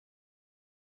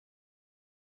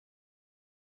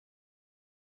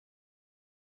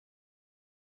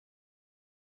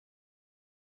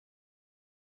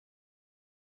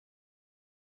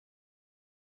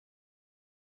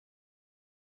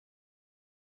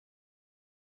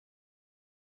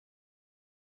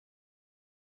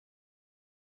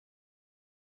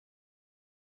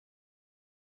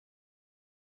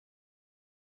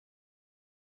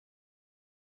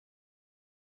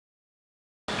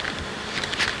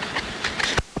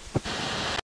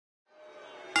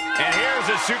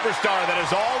Here's a superstar that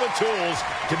has all the tools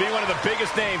to be one of the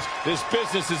biggest names this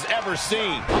business has ever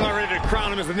seen. I'm not ready to crown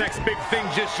him as the next big thing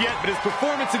just yet, but his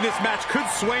performance in this match could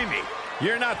sway me.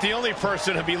 You're not the only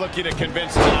person to be looking to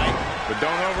convince tonight. But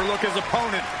don't overlook his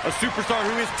opponent, a superstar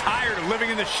who is tired of living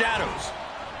in the shadows.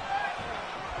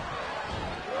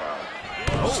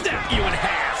 Snap you in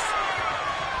half.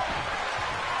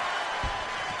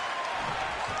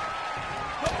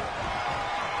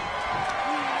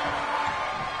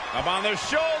 Up on their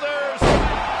shoulders.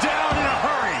 Down in a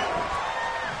hurry.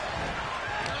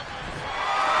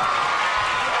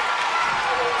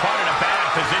 Caught in a bad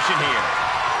position here.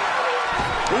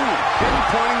 Ooh,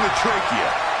 pinpointing the trachea.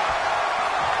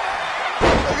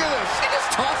 Look at this. He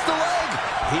just tossed the leg.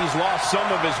 He's lost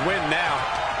some of his wind now.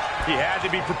 He had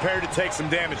to be prepared to take some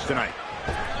damage tonight.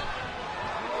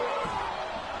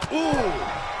 Ooh.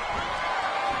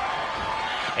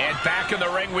 And back in the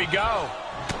ring we go.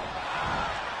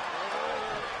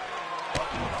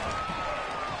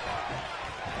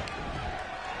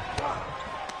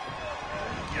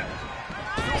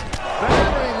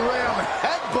 Battering ram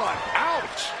headbutt.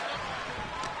 Ouch.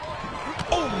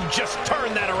 Oh, just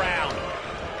turn that around.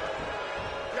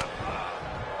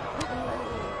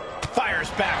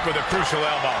 Fires back with a crucial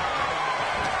elbow.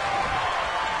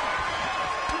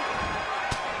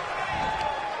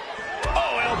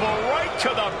 Oh, elbow right to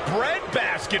the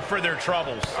breadbasket for their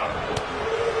troubles.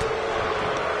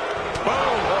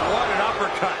 Boom, what an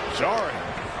uppercut. Jarring.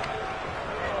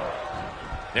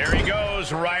 There he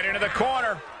goes, right into the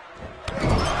corner.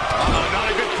 Oh, not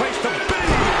a good place to be.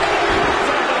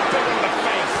 Big in the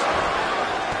face.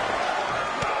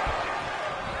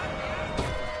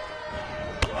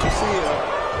 See ya.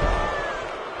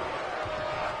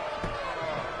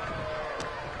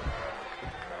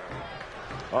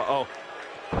 Uh-oh.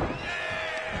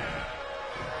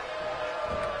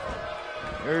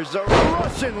 There's a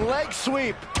Russian leg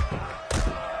sweep.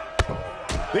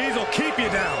 These will keep you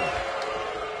down.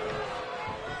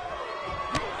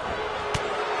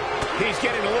 He's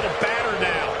getting a little battered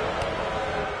now.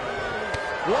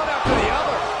 One after the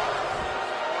other.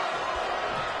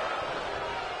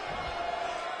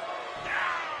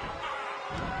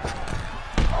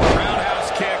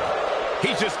 Roundhouse kick.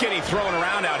 He's just getting thrown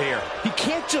around out here. He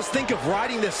can't just think of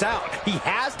riding this out. He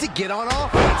has to get on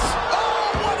offense.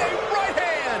 Oh, what a right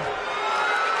hand!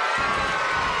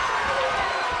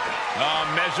 Oh,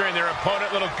 measuring their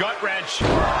opponent, little gut wrench.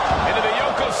 Into the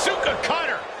Yokosuka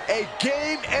cutter. A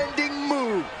game-ending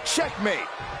move. Checkmate.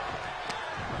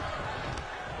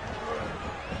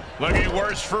 Looking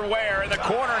worse for wear in the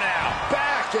corner now.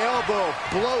 Back elbow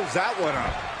blows that one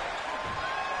up.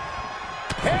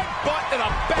 Headbutt to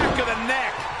the back of the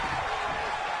neck.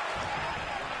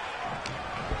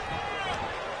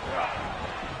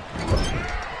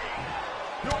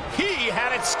 He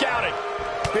had it scouted.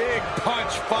 Big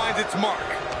punch finds its mark.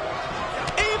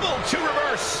 Able to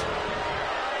reverse.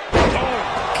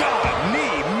 Oh, God,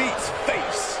 knee meets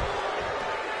face.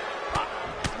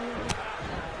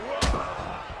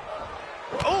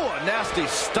 Oh, a nasty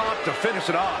stomp to finish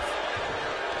it off.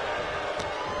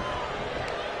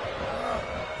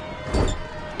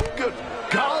 Good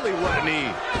golly, what a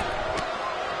knee.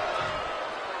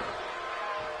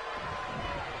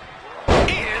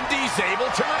 And he's able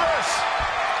to reverse.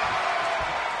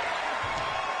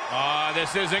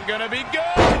 This isn't going to be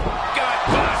good.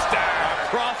 Gutbuster.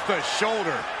 Across the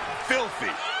shoulder.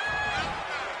 Filthy.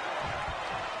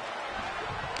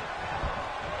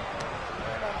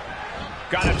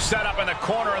 Got him set up in the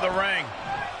corner of the ring.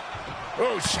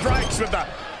 Oh, strikes with the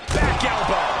back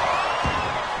elbow.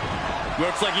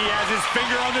 Looks like he has his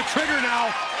finger on the trigger now.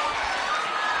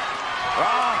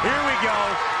 Ah, here we go.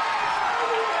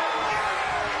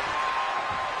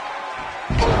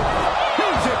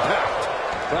 Huge impact.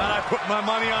 Glad I put my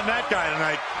money on that guy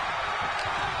tonight.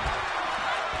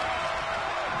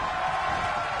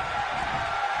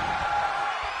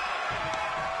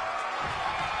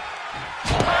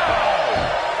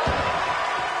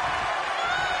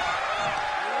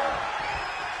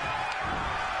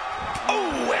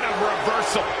 Oh, and a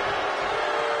reversal.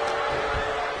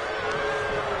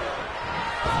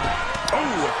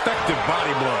 Oh, effective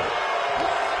body blow.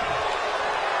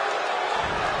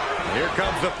 Here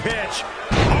comes the pitch.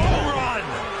 Home run.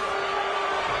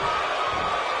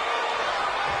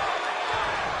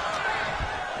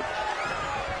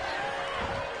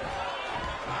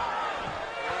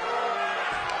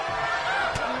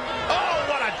 Oh,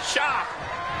 what a chop.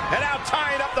 And now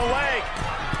tying up the leg.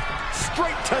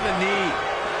 Straight to the knee.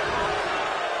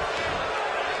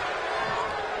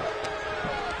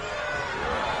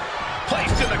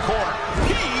 Placed in the corner.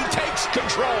 He takes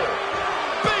control.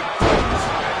 Big boot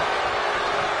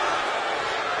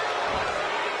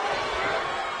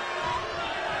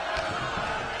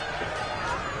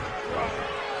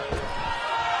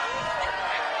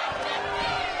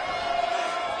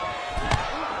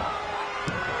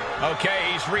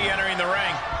Okay, he's re-entering the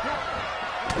ring.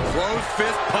 Closed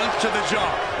fist punch to the jaw.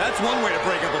 That's one way to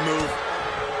break up a move.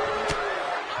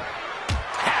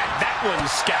 Had that one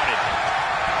scouted.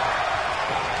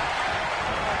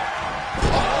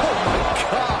 Oh, my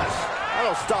gosh.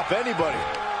 That'll stop anybody.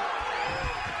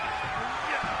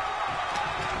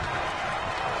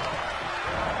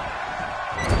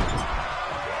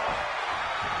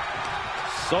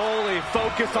 Solely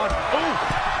focused on... Ooh!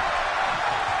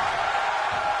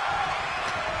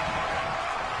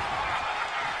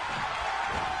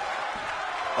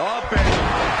 Up and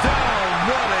down.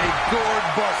 What a gourd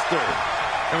buster.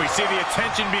 And we see the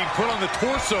attention being put on the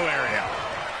torso area.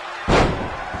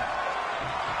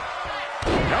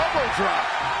 Elbow drop.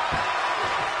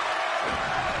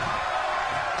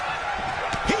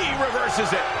 He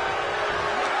reverses it.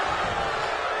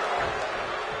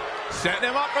 Setting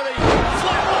him up for the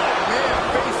flatline. Man,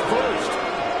 face first.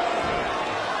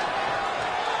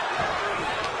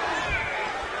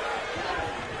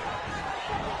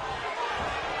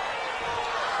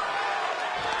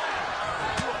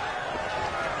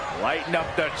 Lighten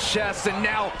up the chest, and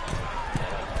now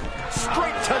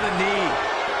straight to the knee.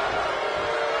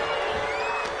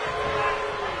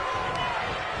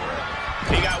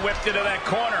 He got whipped into that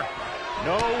corner.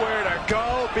 Nowhere to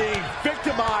go, being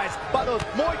victimized by those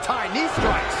Muay Thai knee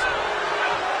strikes.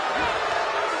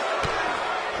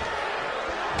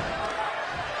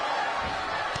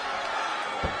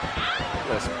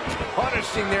 Just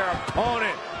punishing their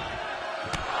opponent.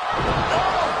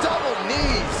 Oh, double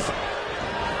knees.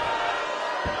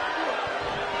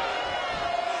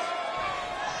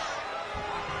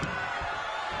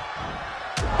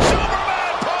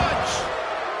 Superman punch!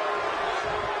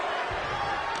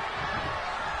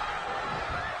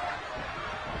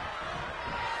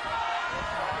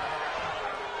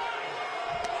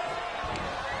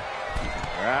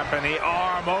 Wrapping the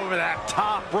arm over that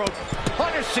top rope,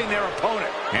 punishing their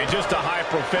opponent. And just a high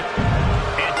profit.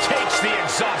 And takes the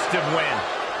exhaustive win.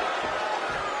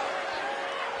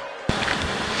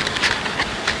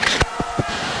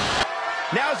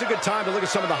 Now's a good time to look at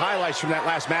some of the highlights from that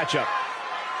last matchup.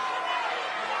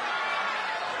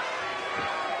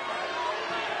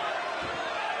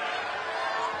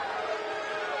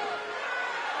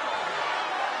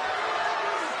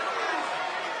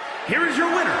 Here is your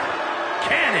winner,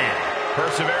 Cannon.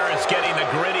 Perseverance getting the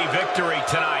gritty victory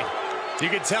tonight. You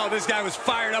can tell this guy was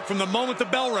fired up from the moment the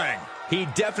bell rang. He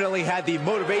definitely had the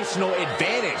motivational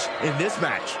advantage in this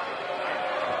match.